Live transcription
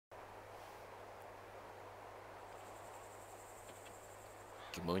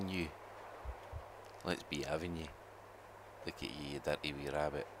Come on, you. Let's be having you. Look at you, you dirty wee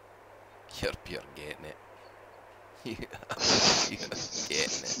rabbit. You're pure getting it. You're getting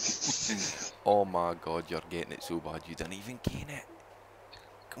it. Oh my god, you're getting it so bad you didn't even gain it.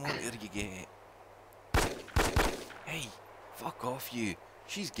 Come on, here you get it. Hey, fuck off you.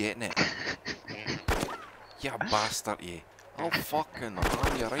 She's getting it. You bastard, you. I'll fucking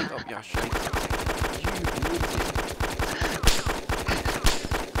ram you right up your shite. You booty.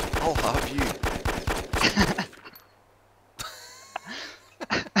 I'll have you.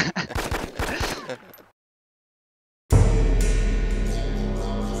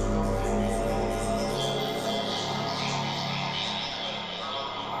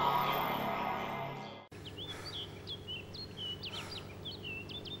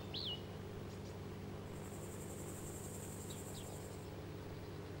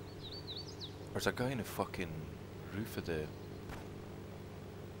 There's a guy in the fucking roof of the...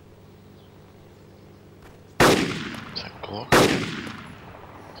 Is that Glock?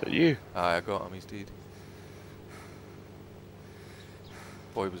 Is that you? Aye, I got him, he's dead.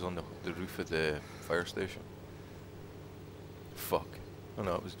 Boy was on the roof of the fire station. Fuck. Oh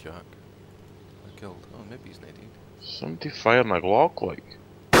no, it was Jack. I killed. Oh, maybe he's not dead. Somebody firing a Glock like.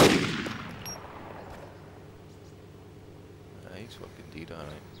 Aye, he's fucking dead,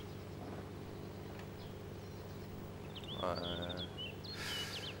 alright.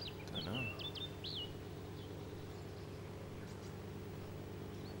 Don't know.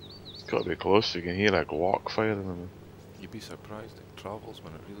 It's gotta be close, you can hear a Glock firing on him. You'd be surprised it travels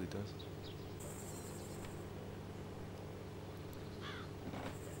when it really does.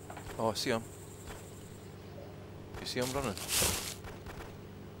 Oh, I see him. You see him running?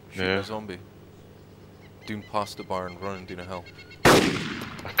 Shooting Yeah. a zombie. Doing past the barn, running down a hill.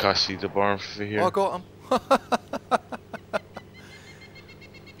 I can't see the barn from here. Oh, I got him!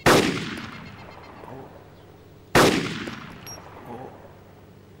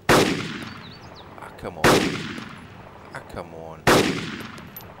 Come on. Ah, come on.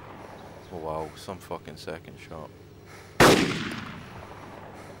 Oh wow, some fucking second shot. I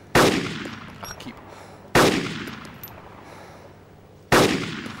keep...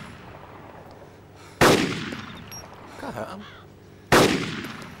 Can't hit him.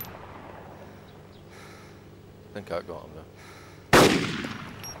 I think I got him though.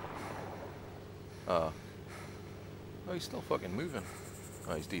 Ah. Oh, he's still fucking moving.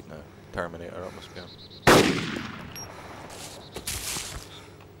 Oh, he's dead now. Terminator, that must be him.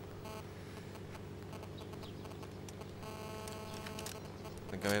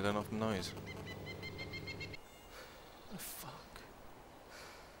 Think I made enough noise. Oh, fuck.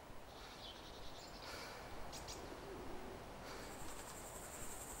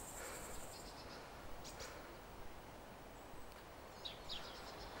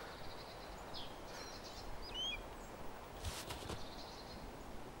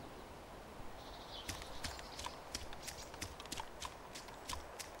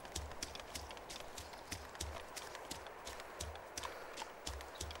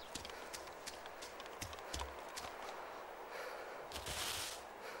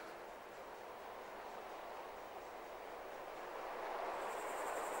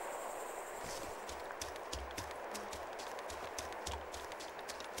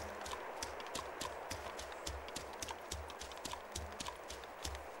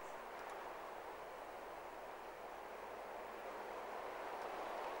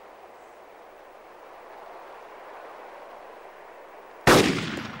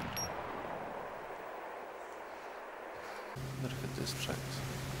 I wonder if it does tricks.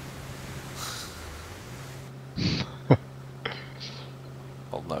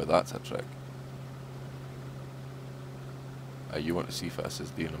 Well, now that's a trick. You want to see if it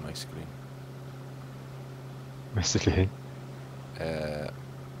is doing on my screen? What's it doing?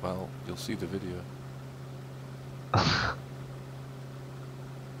 Well, you'll see the video.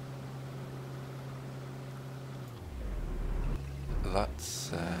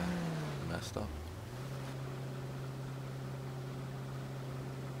 That's messed up.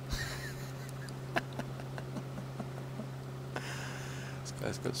 This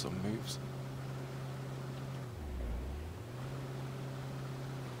guy's got some moves.